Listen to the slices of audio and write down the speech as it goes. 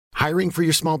Hiring for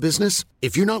your small business?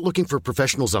 If you're not looking for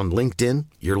professionals on LinkedIn,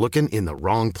 you're looking in the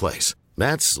wrong place.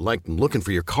 That's like looking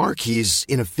for your car keys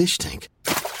in a fish tank.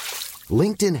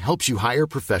 LinkedIn helps you hire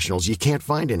professionals you can't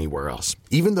find anywhere else,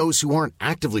 even those who aren't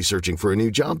actively searching for a new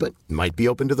job but might be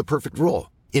open to the perfect role.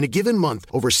 In a given month,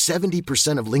 over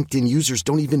 70% of LinkedIn users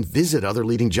don't even visit other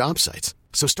leading job sites.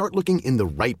 So start looking in the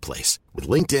right place. With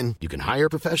LinkedIn, you can hire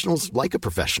professionals like a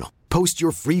professional. Post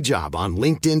your free job on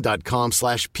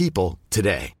linkedin.com/people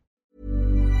today.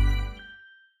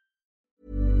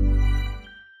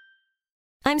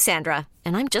 I'm Sandra,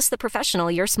 and I'm just the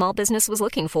professional your small business was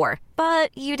looking for.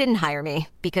 But you didn't hire me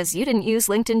because you didn't use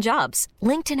LinkedIn Jobs.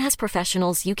 LinkedIn has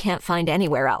professionals you can't find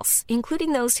anywhere else,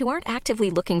 including those who aren't actively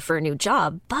looking for a new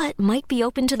job, but might be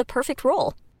open to the perfect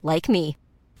role, like me.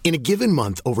 In a given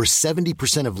month, over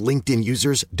 70% of LinkedIn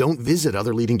users don't visit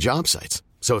other leading job sites.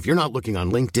 So if you're not looking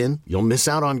on LinkedIn, you'll miss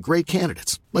out on great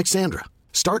candidates like Sandra.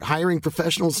 Start hiring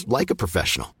professionals like a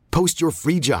professional. Post your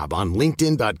free job on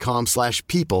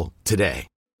linkedin.com/people today.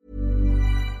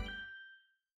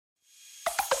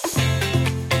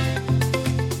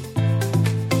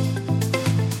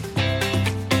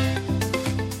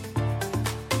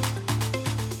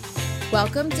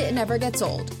 Welcome to It Never Gets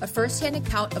Old, a first-hand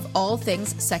account of all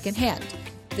things secondhand.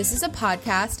 This is a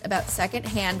podcast about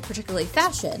secondhand, particularly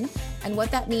fashion, and what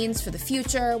that means for the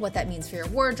future, what that means for your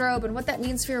wardrobe, and what that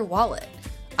means for your wallet.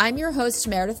 I'm your host,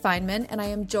 Meredith Feynman, and I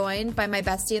am joined by my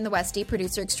bestie in the Westie,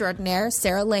 producer extraordinaire,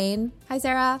 Sarah Lane. Hi,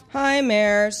 Sarah. Hi,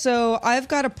 Mare. So I've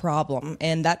got a problem,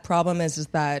 and that problem is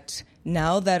that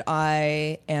now that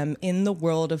I am in the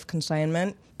world of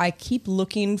consignment, I keep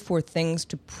looking for things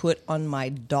to put on my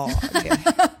dog.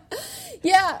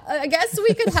 Yeah, I guess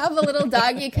we could have a little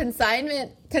doggy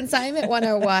consignment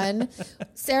 101.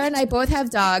 Sarah and I both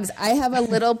have dogs. I have a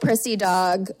little prissy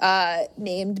dog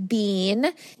named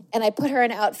Bean, and I put her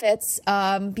in outfits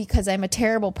because I'm a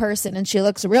terrible person and she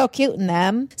looks real cute in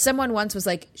them. Someone once was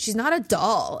like, she's not a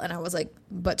doll. And I was like,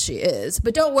 but she is.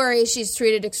 But don't worry, she's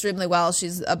treated extremely well.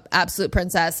 She's an absolute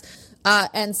princess.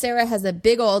 And Sarah has a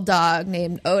big old dog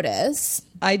named Otis.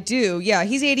 I do. Yeah,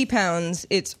 he's 80 pounds.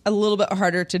 It's a little bit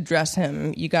harder to dress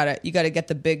him. You gotta get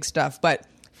the big stuff. But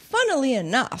funnily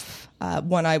enough,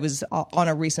 when I was on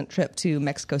a recent trip to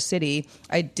Mexico City,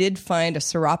 I did find a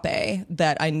serape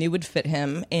that I knew would fit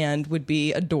him and would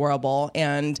be adorable.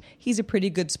 And he's a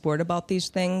pretty good sport about these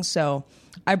things, so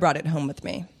I brought it home with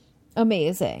me.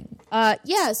 Amazing.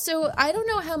 Yeah, so I don't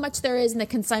know how much there is in the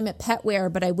consignment pet wear,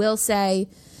 but I will say,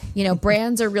 you know,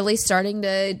 brands are really starting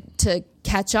to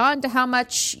catch on to how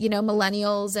much, you know,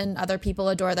 millennials and other people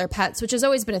adore their pets, which has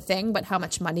always been a thing, but how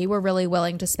much money we're really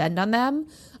willing to spend on them.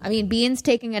 I mean, Bean's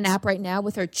taking a nap right now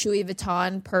with her Chewy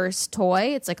Vuitton purse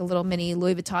toy. It's like a little mini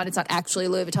Louis Vuitton. It's not actually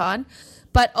Louis Vuitton.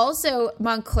 But also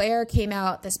Montclair came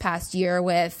out this past year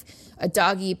with a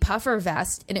doggy puffer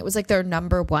vest, and it was like their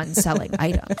number one selling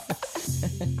item.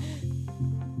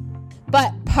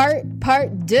 But part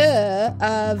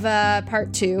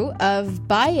two of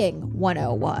Buying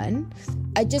 101.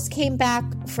 I just came back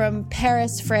from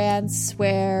Paris, France,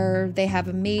 where they have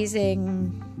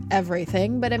amazing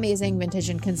everything, but amazing vintage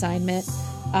and consignment,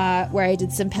 where I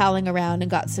did some palling around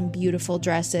and got some beautiful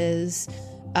dresses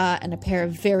and a pair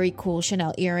of very cool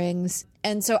Chanel earrings.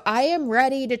 And so I am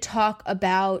ready to talk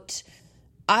about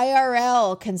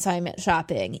IRL consignment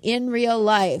shopping in real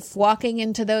life, walking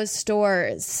into those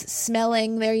stores,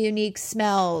 smelling their unique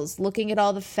smells, looking at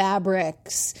all the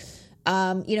fabrics.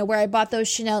 You know, where I bought those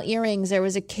Chanel earrings, there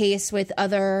was a case with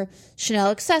other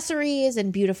Chanel accessories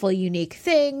and beautiful, unique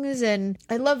things. And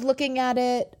I love looking at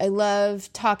it. I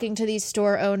love talking to these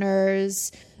store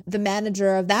owners. The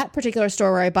manager of that particular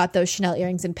store where I bought those Chanel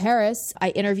earrings in Paris, I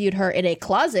interviewed her in a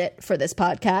closet for this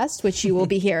podcast, which you will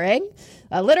be hearing.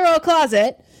 A literal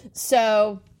closet.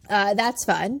 So that's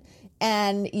fun.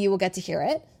 And you will get to hear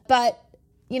it. But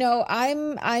you know,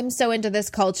 I'm so into this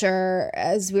culture,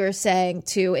 as we were saying,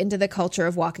 too, into the culture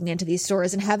of walking into these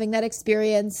stores and having that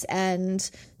experience and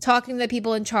talking to the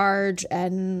people in charge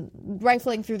and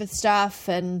rifling through the stuff.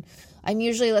 And I'm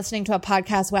usually listening to a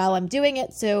podcast while I'm doing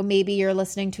it. So maybe you're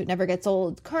listening to It Never Gets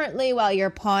Old currently while you're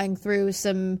pawing through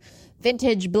some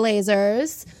vintage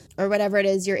blazers or whatever it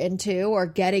is you're into or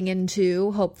getting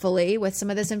into, hopefully, with some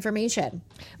of this information.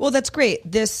 Well, that's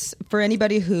great. This, for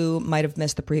anybody who might have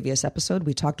missed the previous episode,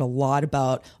 we talked a lot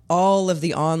about all of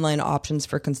the online options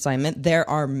for consignment. There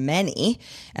are many,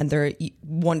 and they're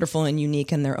wonderful and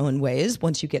unique in their own ways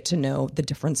once you get to know the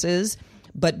differences.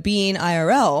 But being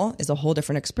IRL is a whole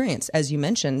different experience. As you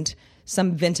mentioned,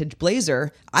 some vintage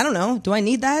blazer, I don't know, do I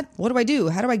need that? What do I do?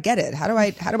 How do I get it? How do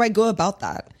I go about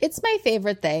that? It's my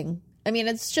favorite thing. I mean,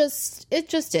 it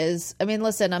just is. I mean,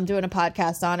 listen, I'm doing a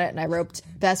podcast on it, and I roped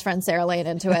best friend Sarah Lane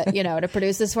into it, to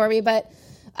produce this for me. But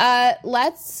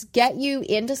let's get you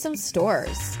into some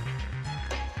stores.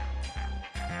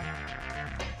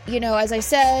 As I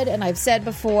said, and I've said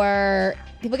before,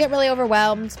 people get really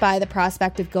overwhelmed by the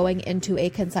prospect of going into a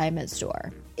consignment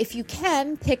store. If you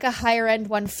can, pick a higher end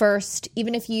one first.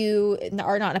 Even if you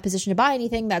are not in a position to buy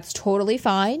anything, that's totally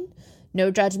fine.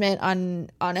 No judgment on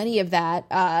any of that.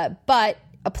 But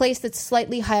a place that's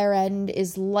slightly higher end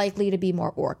is likely to be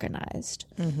more organized.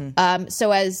 Mm-hmm.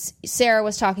 So as Sarah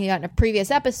was talking about in a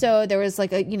previous episode, there was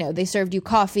they served you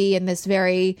coffee in this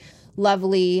very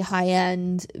lovely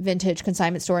high-end vintage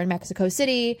consignment store in Mexico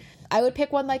City. I would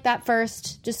pick one like that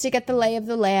first, just to get the lay of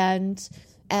the land.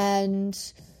 And,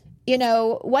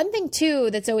 one thing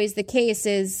too that's always the case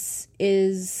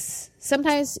is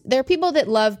sometimes there are people that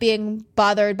love being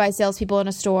bothered by salespeople in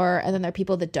a store, and then there are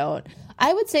people that don't.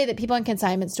 I would say that people in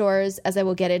consignment stores, as I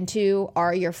will get into,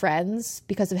 are your friends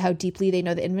because of how deeply they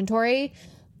know the inventory,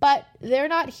 but they're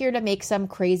not here to make some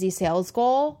crazy sales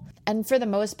goal. And for the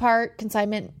most part,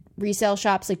 consignment resale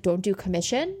shops don't do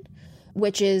commission,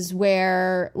 which is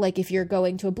where if you're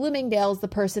going to a Bloomingdale's, the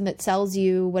person that sells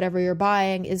you whatever you're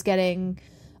buying is getting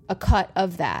a cut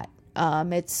of that.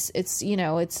 It's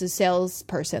a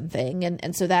salesperson thing.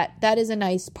 And so that is a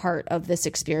nice part of this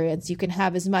experience. You can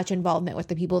have as much involvement with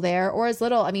the people there or as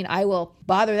little. I mean, I will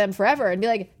bother them forever and be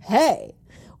like, hey,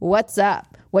 what's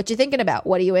up? What you thinking about?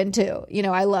 What are you into?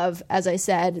 I love, as I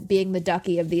said, being the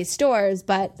ducky of these stores,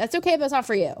 but that's okay if that's not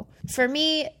for you. For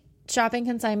me, shopping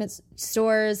consignment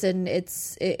stores and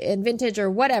it's in vintage or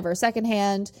whatever,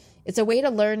 secondhand, it's a way to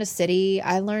learn a city.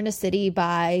 I learn a city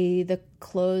by the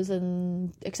clothes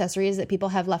and accessories that people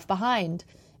have left behind.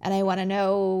 And I want to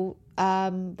know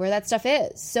where that stuff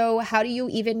is. So how do you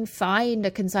even find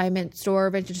a consignment store,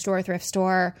 vintage store, thrift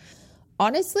store?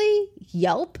 Honestly,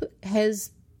 Yelp is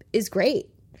great.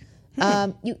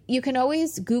 You can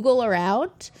always Google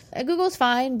around. Google's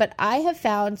fine, but I have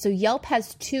found, so Yelp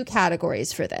has two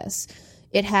categories for this.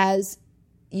 It has,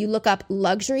 you look up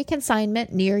luxury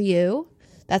consignment near you.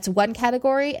 That's one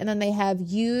category. And then they have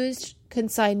used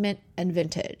consignment and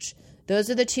vintage. Those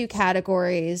are the two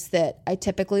categories that I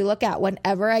typically look at.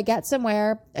 Whenever I get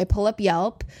somewhere, I pull up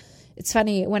Yelp. It's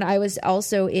funny, when I was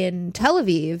also in Tel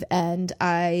Aviv and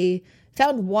I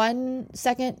found one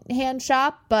secondhand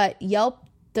shop, but Yelp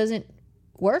doesn't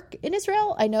work in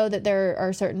Israel. I know that there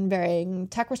are certain varying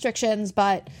tech restrictions,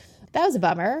 but that was a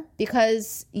bummer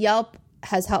because Yelp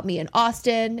has helped me in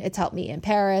Austin. It's helped me in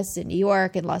Paris, in New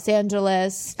York, in Los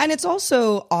Angeles. And it's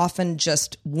also often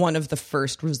just one of the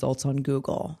first results on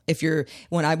Google.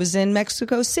 When I was in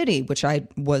Mexico City, which I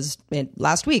was in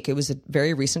last week, it was a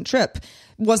very recent trip.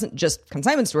 It wasn't just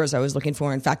consignment stores I was looking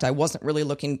for. In fact, I wasn't really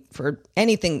looking for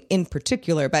anything in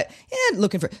particular, but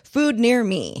looking for food near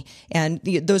me. And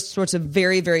those sorts of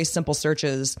very, very simple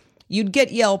searches, you'd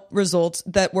get Yelp results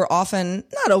that were often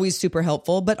not always super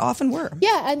helpful, but often were.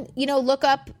 Yeah. And, look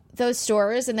up those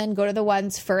stores and then go to the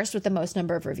ones first with the most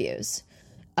number of reviews,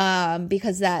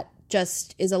 because that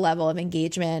just is a level of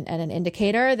engagement and an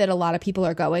indicator that a lot of people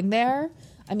are going there.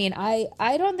 I mean,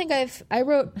 I don't think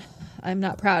I'm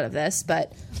not proud of this,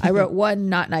 but I wrote one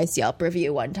not nice Yelp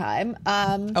review one time.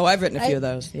 I've written a few of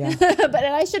those. Yeah. But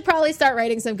I should probably start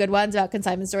writing some good ones about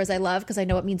consignment stores I love because I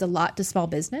know it means a lot to small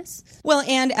business. Well,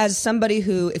 and as somebody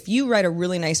who, if you write a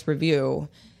really nice review,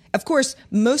 of course,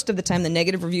 most of the time the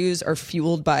negative reviews are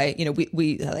fueled by,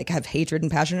 we have hatred and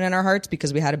passion in our hearts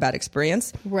because we had a bad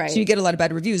experience. Right. So you get a lot of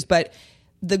bad reviews. But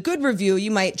the good review,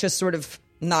 you might just sort of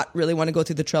not really want to go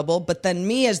through the trouble, but then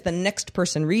me as the next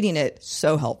person reading it,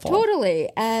 so helpful. Totally.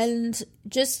 And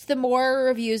just the more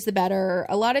reviews, the better.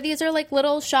 A lot of these are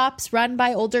little shops run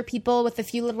by older people with a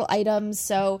few little items.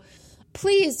 So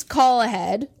please call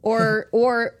ahead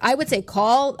or I would say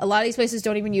call. A lot of these places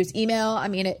don't even use email. I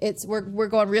mean, we're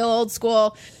going real old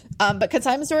school. But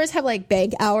consignment stores have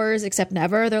bank hours, except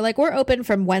never. They're we're open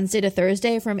from Wednesday to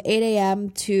Thursday from 8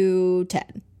 a.m. to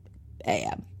 10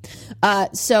 a.m.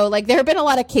 So there have been a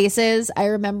lot of cases. I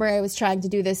remember I was trying to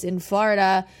do this in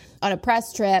Florida on a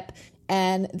press trip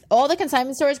and all the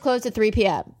consignment stores closed at 3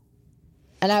 p.m.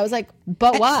 And I was like,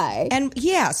 but why? And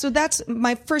yeah, so that's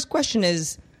my first question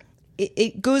is,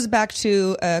 it goes back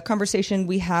to a conversation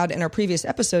we had in our previous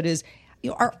episode is,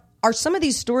 are some of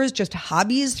these stores just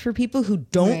hobbies for people who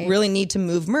don't really need to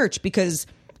move merch? Because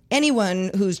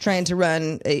anyone who's trying to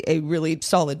run a really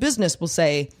solid business will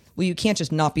say, well, you can't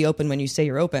just not be open when you say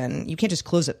you're open. You can't just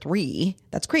close at 3.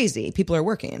 That's crazy. People are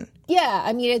working. Yeah,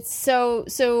 I mean, it's so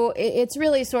it's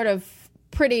really sort of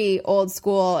pretty old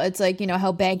school. It's like, you know,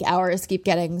 how bank hours keep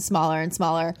getting smaller and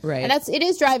smaller. Right. And it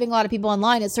is driving a lot of people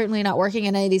online. It's certainly not working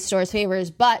in any of these stores'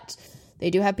 favors, but they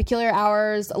do have peculiar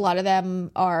hours. A lot of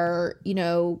them are, you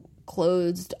know,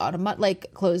 closed on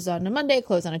closed on a Monday,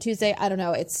 closed on a Tuesday. I don't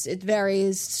know. It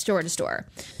varies store to store.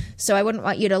 So I wouldn't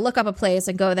want you to look up a place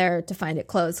and go there to find it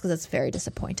closed, because it's very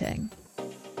disappointing.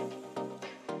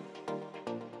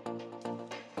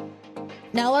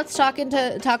 Now let's talk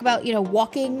about, you know,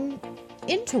 walking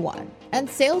into one and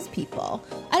salespeople.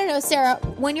 I don't know, Sarah,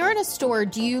 when you're in a store,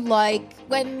 do you like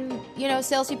being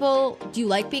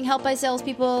helped by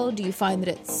salespeople? Do you find that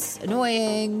it's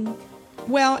annoying?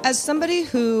 Well, as somebody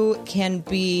who can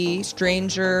be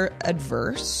stranger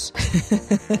adverse,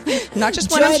 not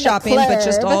just when I'm shopping, but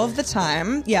just all of the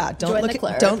time. Yeah, don't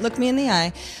look me in the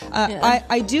eye.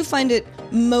 I do find it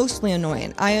mostly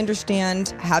annoying. I understand,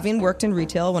 having worked in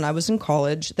retail when I was in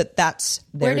college, that's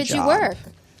their job. Where did you work?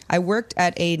 I worked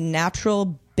at a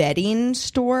natural bedding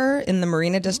store in the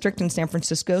Marina District in San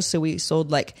Francisco. So we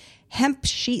sold like hemp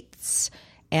sheets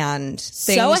and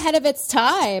things. So ahead of its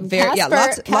time.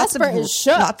 Casper is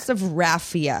shook. Lots of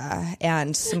raffia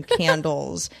and some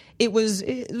candles.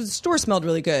 The store smelled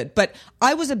really good, but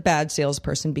I was a bad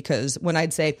salesperson, because when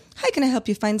I'd say, "Hi, can I help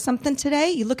you find something today?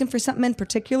 You looking for something in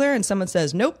particular?" and someone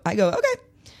says, "Nope," I go, "Okay."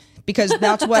 Because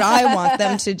that's what I want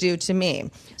them to do to me.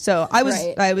 So I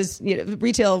was, you know,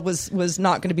 retail was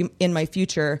not going to be in my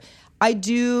future. I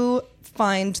do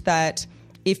find that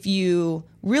if you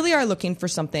really are looking for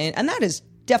something, and that has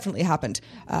definitely happened.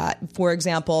 For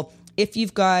example, if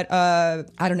you've got a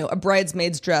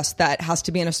bridesmaid's dress that has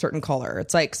to be in a certain color,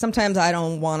 it's like, sometimes I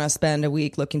don't want to spend a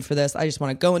week looking for this. I just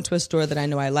want to go into a store that I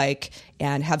know I like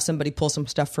and have somebody pull some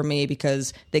stuff for me,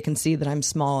 because they can see that I'm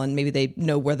small, and maybe they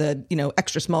know where the, you know,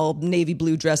 extra small navy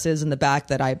blue dress is in the back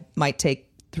that I might take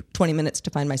 20 minutes to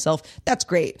find myself. That's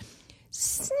great.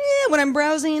 When I'm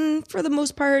browsing, for the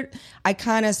most part, I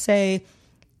kind of say,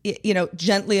 you know,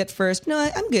 gently at first, "No,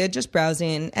 I'm good, just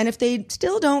browsing." And if they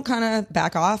still don't kind of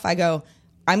back off, I go,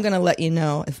 "I'm going to let you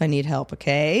know if I need help,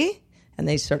 okay?" And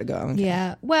they sort of go, "Okay."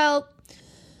 Yeah. Well,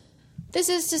 this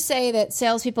is to say that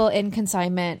salespeople in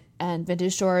consignment and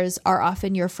vintage stores are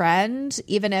often your friend,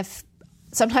 even if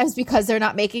sometimes, because they're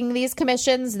not making these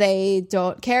commissions, they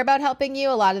don't care about helping you.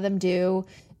 A lot of them do.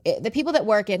 The people that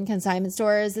work in consignment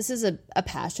stores, this is a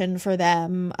passion for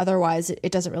them. Otherwise,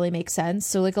 it doesn't really make sense.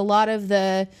 So, like, a lot of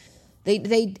they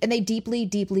deeply,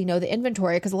 deeply know the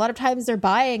inventory, because a lot of times they're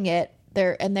buying it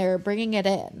they're bringing it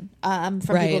in from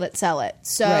people that sell it.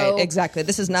 So right, exactly.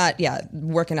 This is not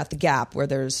working at the Gap where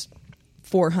there's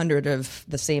 400 of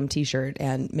the same T-shirt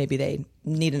and maybe they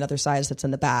need another size that's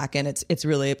in the back, and it's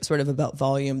really sort of about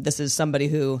volume. This is somebody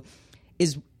who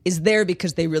is there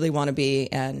because they really want to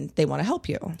be, and they want to help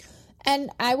you.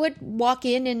 And I would walk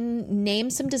in and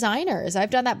name some designers. I've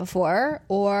done that before.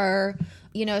 Or,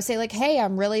 say like, hey,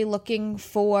 I'm really looking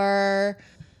for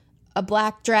a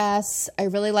black dress. I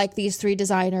really like these 3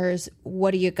 designers.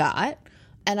 What do you got?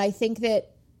 And I think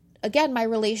that, again, my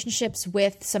relationships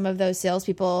with some of those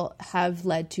salespeople have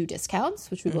led to discounts,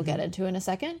 which we will get into in a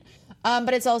second.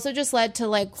 But it's also just led to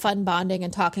like fun bonding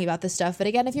and talking about this stuff. But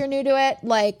again, if you're new to it,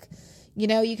 like,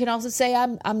 you can also say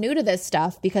I'm new to this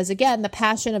stuff, because again, the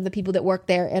passion of the people that work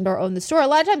there and or own the store, a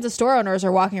lot of times the store owners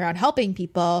are walking around helping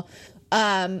people.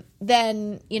 Then,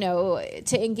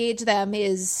 to engage them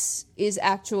is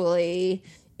actually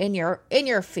in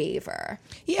your favor.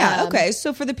 Yeah. Okay.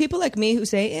 So for the people like me who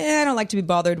say, I don't like to be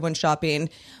bothered when shopping.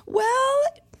 Well,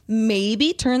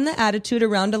 maybe turn the attitude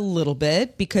around a little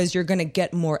bit, because you're going to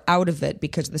get more out of it,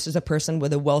 because this is a person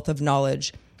with a wealth of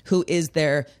knowledge who is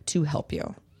there to help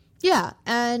you. Yeah.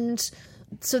 And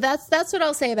so that's what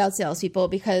I'll say about salespeople,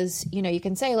 because, you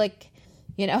can say like,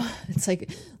 it's like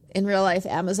in real life,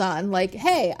 Amazon, like,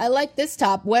 hey, I like this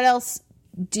top. What else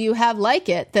do you have like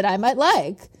it that I might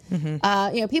like?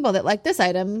 People that like this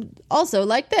item also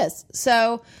like this.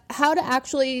 So how to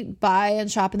actually buy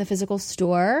and shop in the physical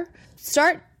store.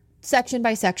 Start section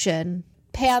by section.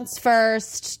 Pants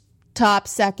first, top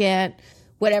second,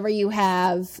 whatever you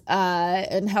have,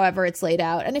 and however it's laid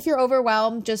out. And if you're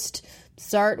overwhelmed, just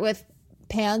start with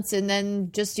pants and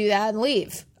then just do that and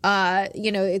leave.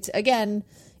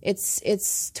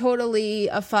 It's totally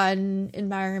a fun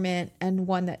environment and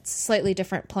one that's slightly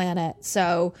different planet.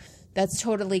 So that's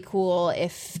totally cool.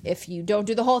 If you don't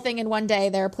do the whole thing in one day,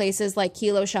 there are places like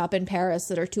Kilo Shop in Paris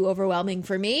that are too overwhelming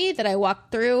for me that I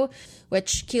walked through,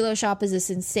 which Kilo Shop is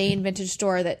this insane vintage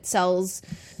store that sells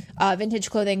vintage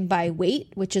clothing by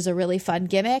weight, which is a really fun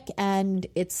gimmick. And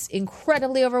it's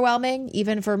incredibly overwhelming,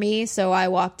 even for me. So I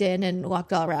walked in and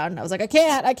walked all around and I was like, I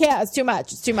can't. It's too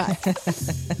much.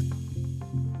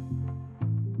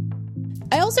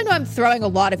 I also know I'm throwing a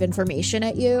lot of information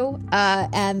at you,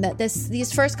 and that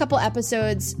these first couple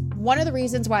episodes, one of the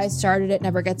reasons why I started It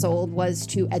Never Gets Old was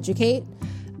to educate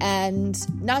and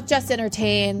not just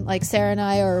entertain. Like Sarah and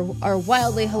I are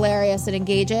wildly hilarious and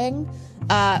engaging,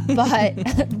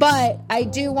 but I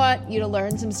do want you to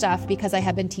learn some stuff because I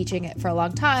have been teaching it for a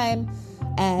long time,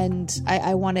 and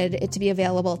I wanted it to be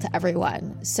available to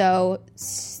everyone. So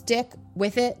stick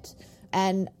with it.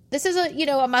 And this is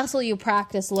a muscle you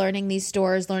practice, learning these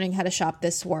stores, learning how to shop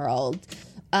this world.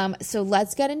 So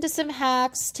let's get into some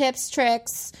hacks, tips,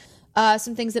 tricks,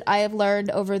 some things that I have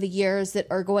learned over the years that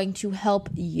are going to help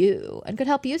you and could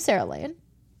help you, Sarah Lane.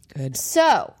 Good.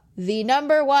 So the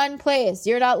number one place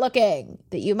you're not looking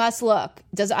that you must look,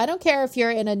 I don't care if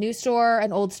you're in a new store,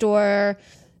 an old store,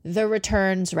 the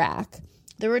returns rack.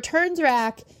 The returns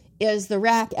rack is the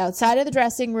rack outside of the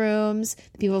dressing rooms.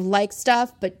 People have liked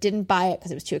stuff but didn't buy it because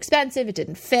it was too expensive. It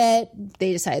didn't fit.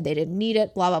 They decided they didn't need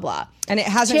it, blah, blah, blah. And it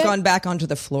hasn't gone back onto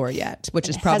the floor yet, which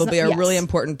is probably a really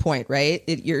important point, right?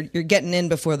 You're getting in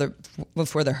before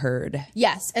the herd.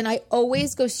 Yes, and I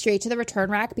always go straight to the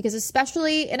return rack because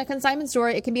especially in a consignment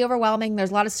store, it can be overwhelming. There's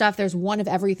a lot of stuff. There's one of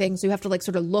everything. So you have to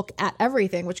sort of look at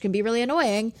everything, which can be really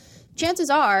annoying.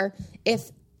 Chances are if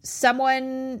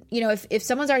someone, if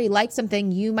someone's already liked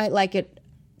something, you might like it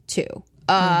too.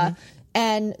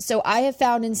 And so I have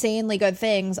found insanely good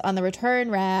things on the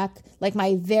return rack, like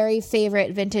my very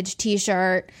favorite vintage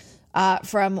t-shirt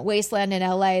from Wasteland in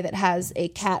LA that has a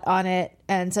cat on it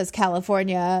and says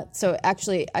California. So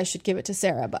actually I should give it to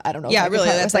Sarah, but I don't know. Yeah, really.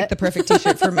 That's like the perfect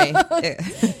t-shirt for me.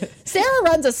 Sarah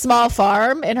runs a small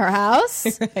farm in her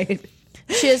house. Right.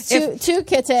 She has two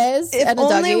kittens and a doggy.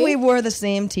 If only we wore the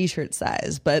same t-shirt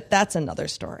size, but that's another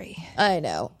story. I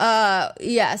know.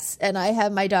 Yes, and I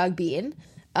have my dog Bean.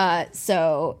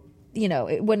 So,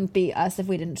 it wouldn't be us if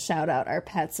we didn't shout out our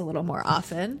pets a little more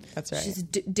often. That's right. She's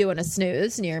doing a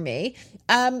snooze near me.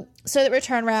 So the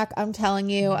return rack, I'm telling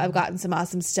you, I've gotten some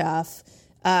awesome stuff.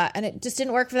 And it just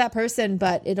didn't work for that person,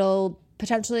 but it'll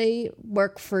potentially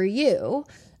work for you.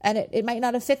 And it might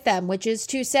not have fit them, which is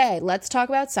to say, let's talk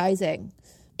about sizing.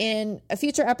 In a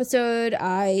future episode,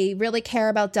 I really care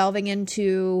about delving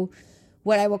into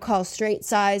what I will call straight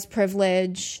size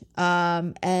privilege,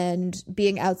 and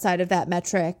being outside of that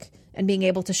metric and being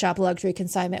able to shop luxury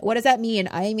consignment. What does that mean?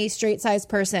 I am a straight size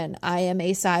person. I am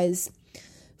a size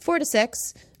 4 to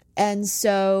 6. And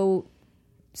so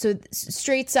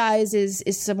straight size is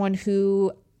someone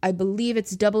who I believe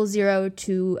it's 00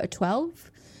 to a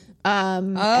 12.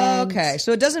 Okay.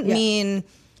 So it doesn't mean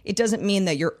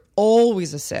that you're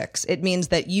always a 6. It means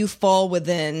that you fall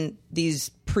within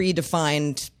these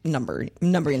predefined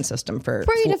numbering system for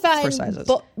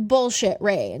sizes. Bullshit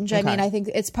range. Okay. I mean, I think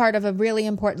it's part of a really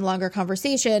important longer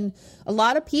conversation. A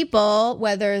lot of people,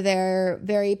 whether they're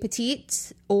very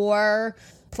petite or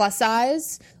plus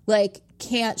size,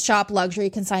 can't shop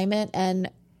luxury consignment. And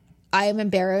I am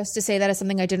embarrassed to say that is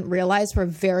something I didn't realize for a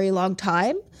very long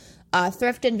time.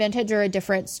 Thrift and vintage are a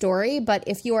different story, but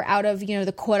if you are out of,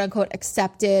 the quote unquote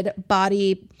accepted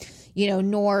body,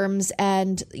 norms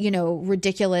and,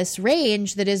 ridiculous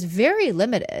range that is very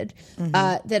limited,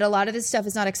 that a lot of this stuff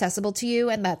is not accessible to you.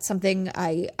 And that's something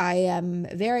I am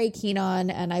very keen on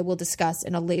and I will discuss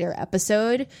in a later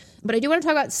episode. But I do want to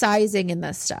talk about sizing in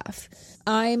this stuff.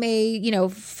 I'm a,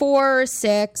 4,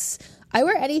 6. I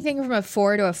wear anything from a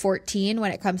 4 to a 14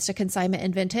 when it comes to consignment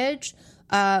and vintage.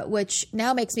 Which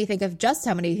now makes me think of just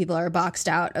how many people are boxed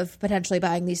out of potentially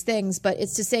buying these things. But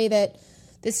it's to say that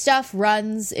this stuff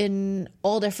runs in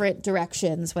all different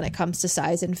directions when it comes to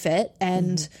size and fit.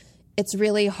 And it's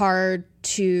really hard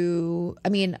to,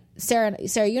 Sarah, you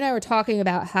and I were talking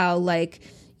about how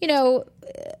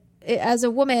as a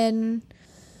woman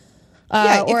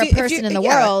or a person in the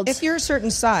world. If you're a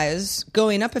certain size,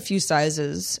 going up a few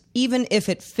sizes, even if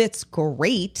it fits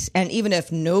great and even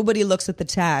if nobody looks at the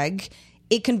tag,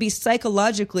 it can be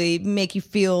psychologically make you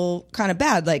feel kind of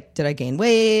bad. Like, did I gain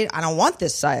weight? I don't want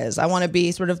this size. I want to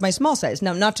be sort of my small size.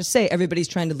 Now, not to say everybody's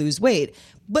trying to lose weight,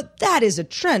 but that is a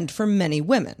trend for many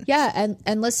women. Yeah.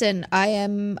 And listen, I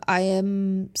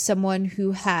am someone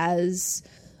who has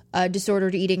a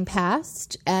disordered eating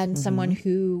past and someone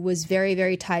who was very,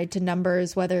 very tied to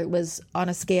numbers, whether it was on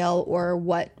a scale or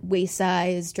what waist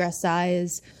size, dress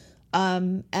size.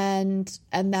 And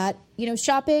that,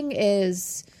 shopping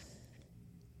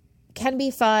can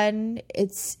be fun.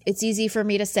 It's easy for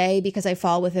me to say because I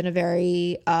fall within a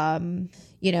very,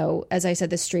 as I said,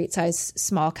 the straight size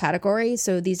small category.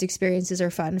 So these experiences are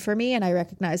fun for me and I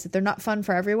recognize that they're not fun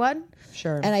for everyone.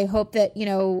 Sure. And I hope that,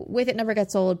 with It Never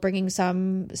Gets Old, bringing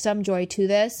some joy to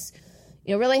this,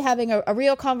 really having a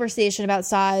real conversation about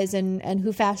size and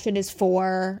who fashion is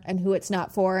for and who it's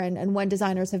not for, and when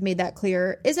designers have made that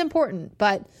clear is important.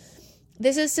 But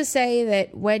this is to say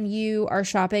that when you are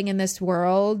shopping in this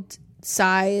world,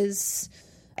 size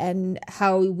and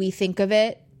how we think of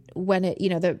it, when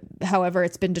it, however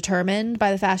it's been determined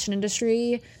by the fashion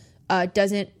industry,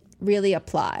 doesn't really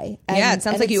apply. It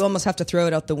sounds like you almost have to throw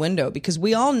it out the window, because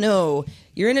we all know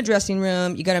you're in a dressing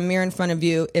room, you got a mirror in front of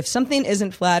you. If something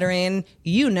isn't flattering,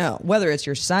 whether it's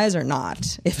your size or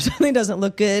not, if something doesn't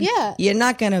look good, you're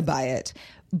not going to buy it.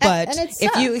 But and it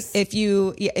if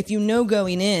you know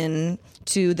going in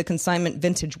to the consignment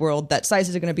vintage world that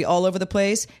sizes are going to be all over the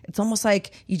place, it's almost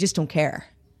like you just don't care.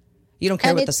 You don't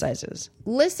care what the size is.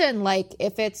 Listen, like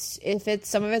if it's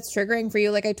some of it's triggering for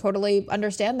you, like I totally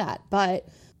understand that, but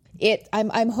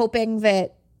I'm hoping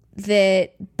that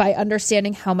by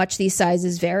understanding how much these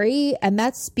sizes vary, and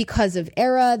that's because of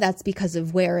era, that's because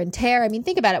of wear and tear. I mean,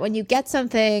 think about it. When you get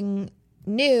something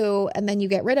new and then you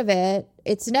get rid of it,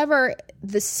 it's never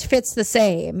this fits the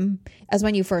same as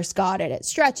when you first got it. It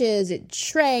stretches, it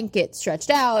shrank, it stretched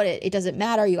out, it doesn't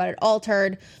matter, you got it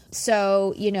altered.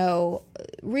 So,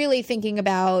 really thinking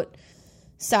about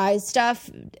size stuff,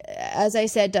 as I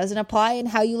said, doesn't apply, and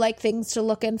how you like things to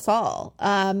look and fall.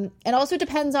 And also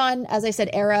depends on, as I said,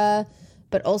 era,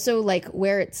 but also like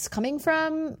where it's coming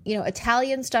from.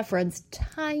 Italian stuff runs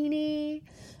tiny,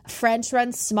 French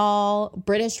runs small,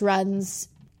 British runs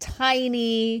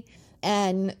tiny.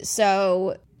 And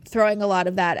so throwing a lot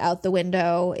of that out the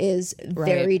window is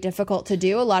very difficult to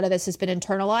do. A lot of this has been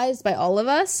internalized by all of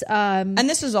us. And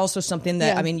this is also something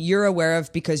that, you're aware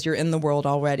of because you're in the world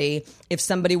already. If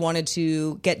somebody wanted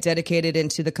to get dedicated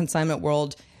into the consignment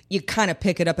world, you kind of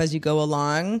pick it up as you go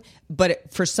along.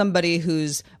 But for somebody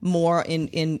who's more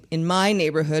in my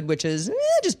neighborhood, which is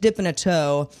just dipping a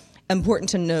toe, important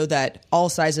to know that all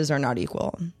sizes are not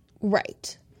equal.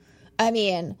 Right. I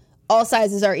mean, all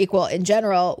sizes are equal in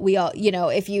general. We all,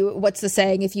 what's the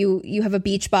saying? If you have a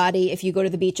beach body, if you go to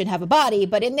the beach and have a body.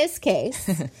 But in this case,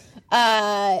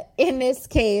 the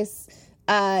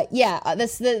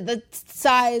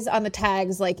size on the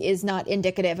tags is not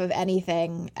indicative of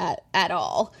anything at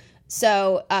all.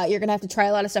 So you're going to have to try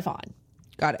a lot of stuff on.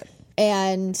 Got it.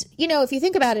 And, if you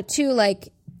think about it too,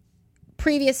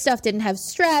 previous stuff didn't have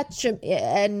stretch,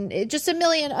 and just a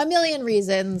million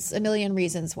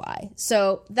reasons why.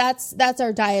 So that's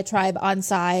our diatribe on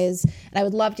size, and I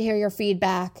would love to hear your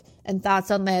feedback and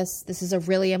thoughts on this. This is a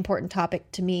really important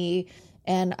topic to me,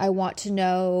 and I want to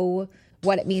know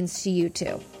what it means to you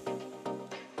too.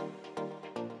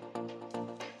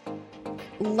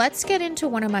 Let's get into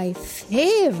one of my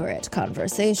favorite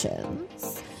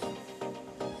conversations.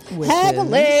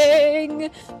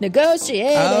 Haggling,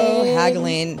 negotiating. Oh,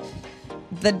 haggling.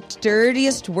 The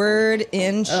dirtiest word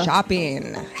in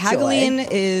shopping. Haggling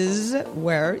is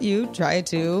where you try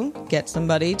to get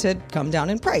somebody to come down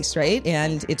in price, right?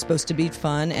 And it's supposed to be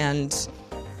fun and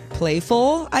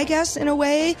playful, I guess, in a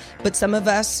way. But some of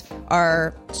us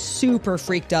are super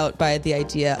freaked out by the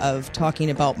idea of talking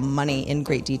about money in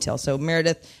great detail. So,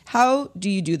 Meredith, how do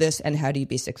you do this, and how do you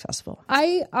be successful?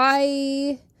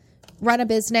 I run a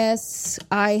business.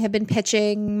 I have been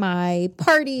pitching my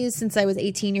parties since I was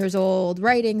 18 years old,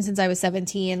 writing since I was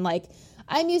 17.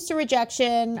 I'm used to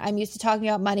rejection. I'm used to talking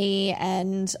about money,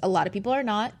 and a lot of people are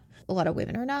not. A lot of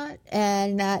women are not.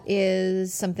 And that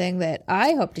is something that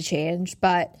I hope to change.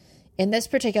 But in this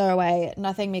particular way,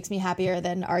 nothing makes me happier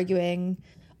than arguing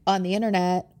on the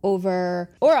internet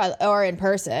over, or in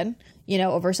person,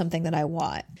 over something that I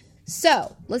want.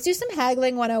 So let's do some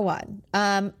haggling 101.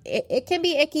 It can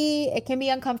be icky. It can be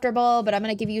uncomfortable, but I'm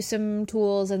going to give you some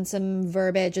tools and some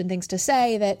verbiage and things to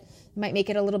say that might make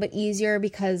it a little bit easier,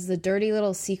 because the dirty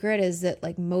little secret is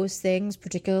that most things,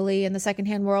 particularly in the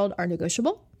secondhand world, are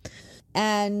negotiable.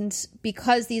 And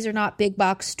because these are not big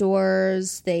box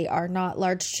stores, they are not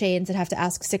large chains that have to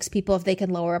ask 6 people if they can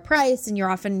lower a price, and you're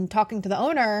often talking to the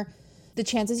owner, the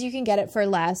chances you can get it for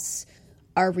less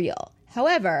are real.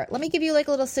 However, let me give you a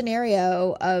little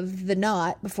scenario of the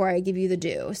not before I give you the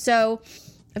do. So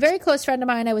a very close friend of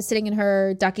mine, I was sitting in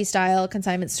her Ducky Style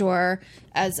consignment store,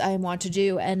 as I want to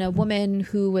do, and a woman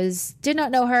who did not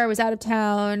know her, was out of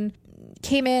town,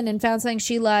 came in and found something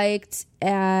she liked,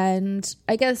 and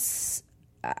I guess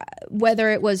whether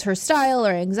it was her style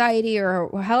or anxiety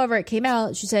or however it came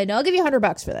out, she said, "No, I'll give you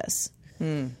 $100 for this."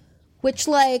 Which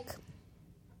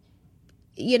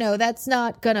that's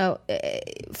not gonna,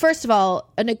 first of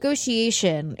all, a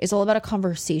negotiation is all about a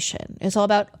conversation. It's all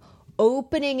about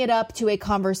opening it up to a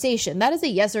conversation. That is a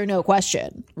yes or no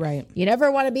question. Right. You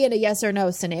never want to be in a yes or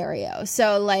no scenario.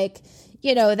 So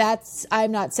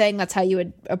I'm not saying that's how you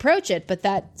would approach it, but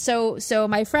so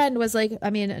my friend was like, I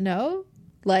mean, no,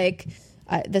 like,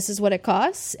 this is what it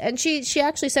costs. And she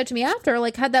actually said to me after,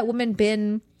 like, had that woman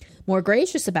been more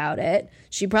gracious about it,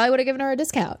 she probably would have given her a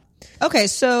discount. Okay,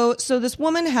 so this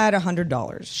woman had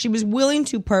 $100. She was willing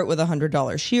to part with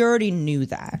 $100. She already knew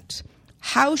that.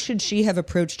 How should she have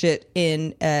approached it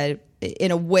in a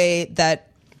way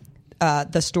that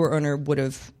the store owner would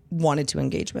have wanted to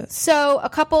engage with? So a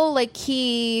couple like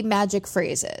key magic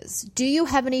phrases. Do you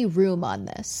have any room on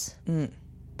this?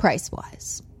 Price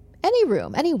wise. Any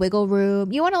room, any wiggle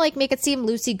room. You want to like make it seem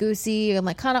loosey-goosey and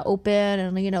like kind of open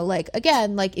and, like,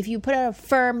 again, like if you put out a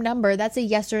firm number, that's a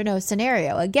yes or no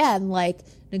scenario. Again, like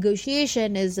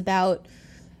negotiation is about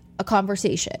a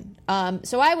conversation.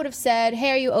 So I would have said, hey,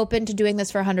 are you open to doing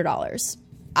this for $100?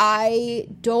 I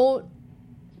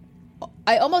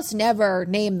almost never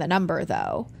name the number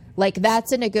though. Like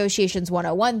that's a negotiations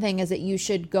 101 thing, is that you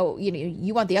should go,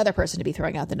 you want the other person to be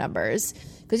throwing out the numbers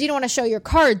because you don't want to show your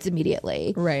cards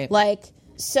immediately. Right. Like,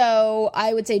 so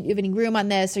I would say, do you have any room on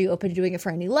this? Are you open to doing it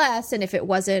for any less? And if it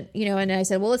wasn't, and I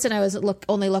said, well, listen, I was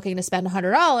only looking to spend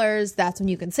 $100, that's when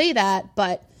you can say that.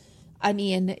 But I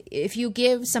mean, if you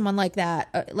give someone like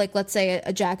that, like let's say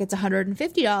a jacket's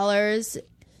 $150,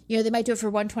 they might do it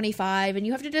for $125, and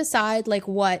you have to decide like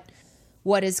what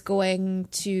is going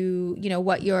to,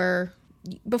 what your,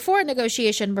 before a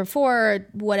negotiation, before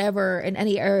whatever in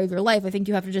any area of your life, I think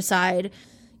you have to decide,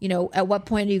 at what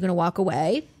point are you going to walk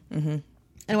away and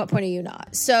at what point are you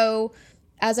not? So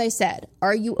as I said,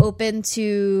 are you open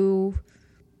to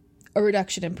a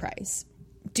reduction in price?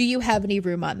 Do you have any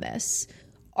room on this?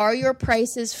 Are your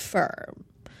prices firm?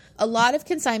 A lot of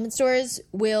consignment stores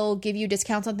will give you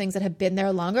discounts on things that have been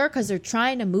there longer because they're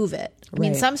trying to move it. I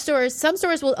mean, some stores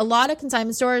will, a lot of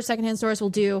consignment stores, secondhand stores will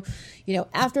do,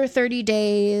 after 30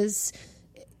 days,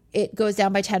 it goes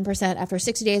down by 10%, after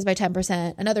 60 days by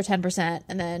 10%, another 10%,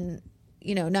 and then,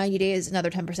 90 days,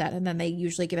 another 10%, and then they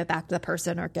usually give it back to the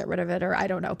person or get rid of it or, I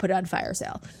don't know, put it on fire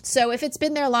sale. So if it's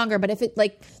been there longer, but if it,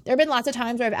 like, there have been lots of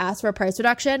times where I've asked for a price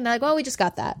reduction, and they're like, well, we just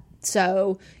got that.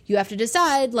 So you have to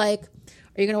decide, like,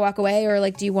 are you going to walk away, or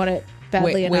like, do you want it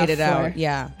badly enough? Wait it out.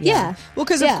 Yeah. Well,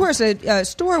 because of course a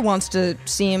store wants to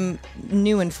seem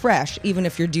new and fresh, even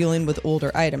if you're dealing with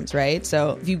older items, right?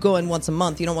 So if you go in once a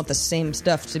month, you don't want the same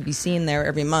stuff to be seen there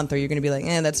every month, or you're going to be like,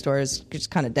 that store is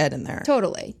just kind of dead in there.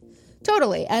 Totally.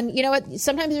 And you know what?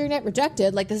 Sometimes you're going to get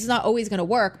rejected. Like, this is not always going to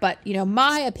work. But,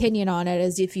 my opinion on it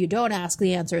is, if you don't ask,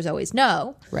 the answer is always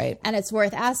no. Right. And it's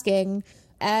worth asking.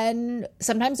 And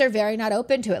sometimes they're very not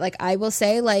open to it. Like, I will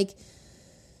say, like,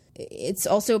 it's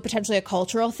also potentially a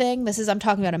cultural thing. I'm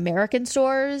talking about American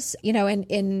stores.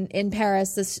 In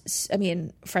Paris,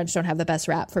 French don't have the best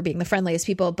rap for being the friendliest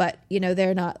people, but,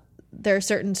 they're not. There are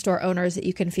certain store owners that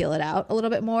you can feel it out a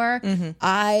little bit more. Mm-hmm.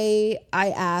 I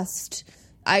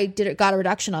got a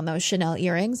reduction on those Chanel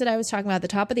earrings that I was talking about at the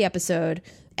top of the episode.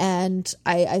 And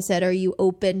I said, are you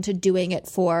open to doing it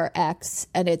for X?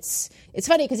 And it's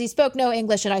funny because he spoke no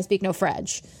English and I speak no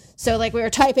French. So like we were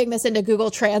typing this into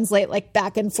Google Translate, like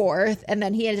back and forth. And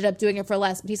then he ended up doing it for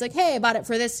less. But he's like, hey, I bought it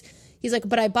for this. He's like,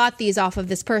 but I bought these off of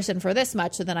this person for this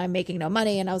much. So then I'm making no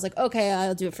money. And I was like, okay,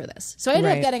 I'll do it for this. So I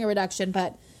ended up getting a reduction,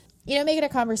 but make it a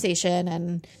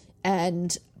conversation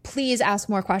and please ask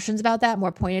more questions about that,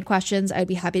 more pointed questions. I'd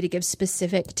be happy to give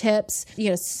specific tips,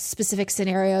 specific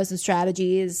scenarios and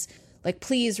strategies. Like,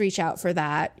 please reach out for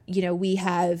that. We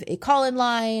have a call-in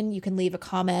line. You can leave a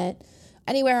comment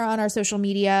anywhere on our social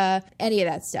media, any of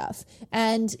that stuff.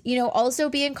 And, also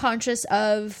being conscious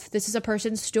of this is a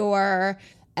person's store,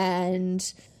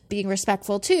 and being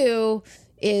respectful too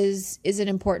is an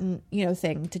important,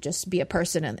 thing to just be a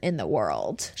person in the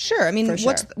world. Sure. I mean,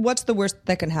 what's the worst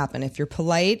that can happen? If you're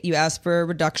polite, you ask for a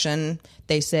reduction,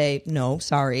 they say, no,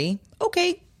 sorry.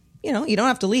 Okay. You don't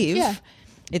have to leave. Yeah.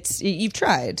 You've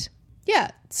tried. Yeah.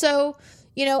 So,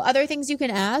 other things you can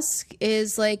ask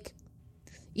is like,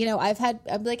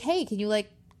 I'm like, hey, can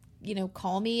you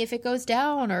call me if it goes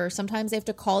down? Or sometimes they have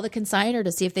to call the consignor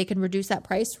to see if they can reduce that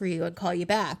price for you and call you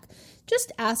back.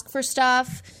 Just ask for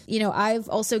stuff. I've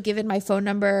also given my phone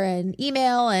number and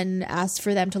email and asked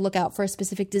for them to look out for a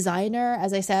specific designer.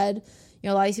 As I said,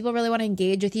 a lot of these people really want to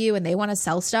engage with you and they want to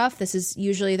sell stuff. This is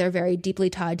usually they're very deeply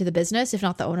tied to the business, if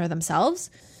not the owner themselves.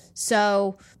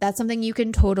 So that's something you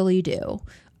can totally do.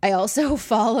 I also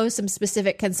follow some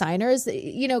specific consigners.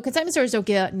 Consignment stores don't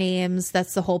give out names.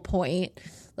 That's the whole point.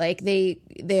 Like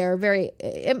they're very,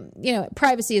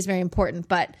 privacy is very important,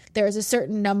 but there's a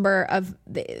certain number of,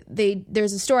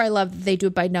 there's a store I love, they do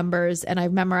it by numbers, and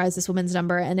I've memorized this woman's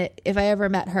number, and if I ever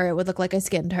met her, it would look like I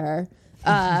skinned her.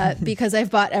 because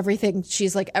I've bought everything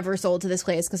she's like ever sold to this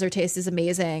place because her taste is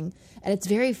amazing. And it's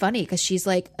very funny because she's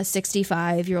like a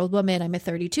 65-year-old woman. I'm a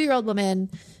 32-year-old woman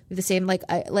with the same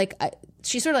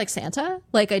she's sort of like Santa.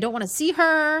 Like I don't want to see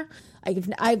her.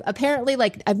 I've apparently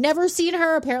I've never seen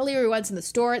her. Apparently we were once in the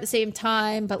store at the same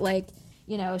time, but like,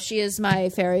 you know, she is my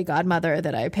fairy godmother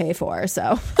that I pay for.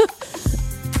 So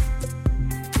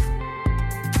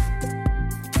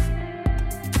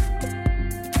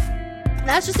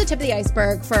that's just the tip of the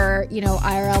iceberg for, you know,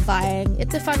 IRL buying.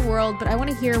 It's a fun world, but I want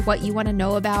to hear what you want to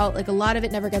know about. Like a lot of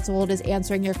it never gets old is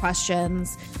answering your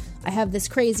questions. I have this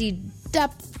crazy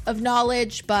depth of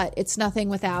knowledge, but it's nothing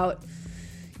without,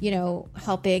 you know,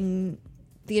 helping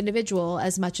the individual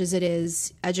as much as it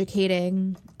is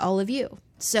educating all of you.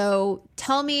 So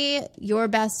tell me your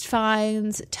best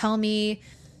finds. Tell me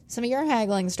some of your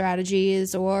haggling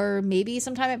strategies, or maybe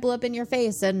sometime it blew up in your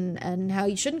face and how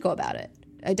you shouldn't go about it.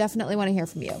 I definitely want to hear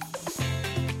from you.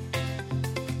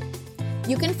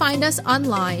 You can find us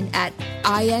online at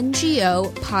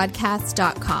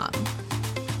ingopodcast.com.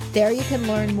 There you can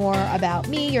learn more about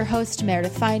me, your host,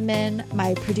 Meredith Fineman,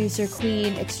 my producer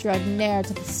queen extraordinaire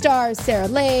to the stars, Sarah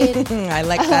Lane. I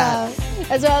like that.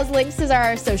 As well as links to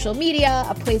our social media,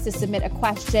 a place to submit a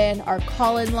question, our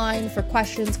call-in line for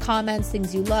questions, comments,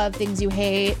 things you love, things you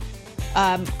hate,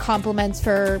 compliments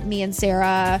for me and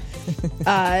Sarah,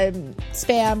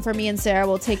 spam for me and Sarah.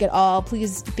 We'll take it all.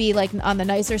 Please be like on the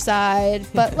nicer side,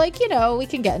 but like, you know, we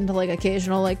can get into like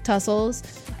occasional like tussles.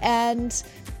 And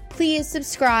please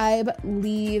subscribe,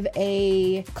 leave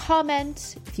a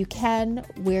comment if you can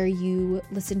where you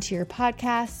listen to your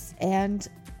podcasts, and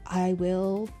I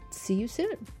will see you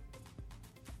soon.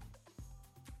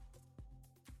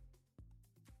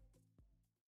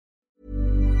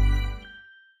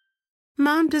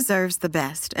 Mom deserves the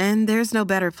best, and there's no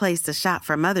better place to shop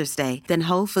for Mother's Day than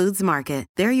Whole Foods Market.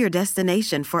 They're your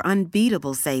destination for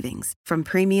unbeatable savings, from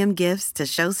premium gifts to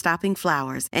show-stopping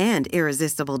flowers and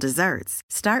irresistible desserts.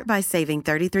 Start by saving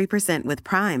 33% with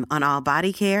Prime on all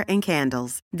body care and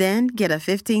candles. Then get a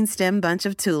 15-stem bunch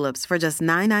of tulips for just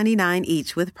 $9.99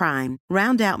 each with Prime.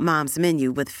 Round out Mom's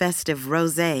menu with festive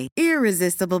rosé,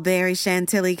 irresistible berry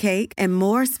chantilly cake, and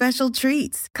more special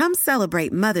treats. Come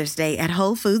celebrate Mother's Day at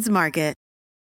Whole Foods Market.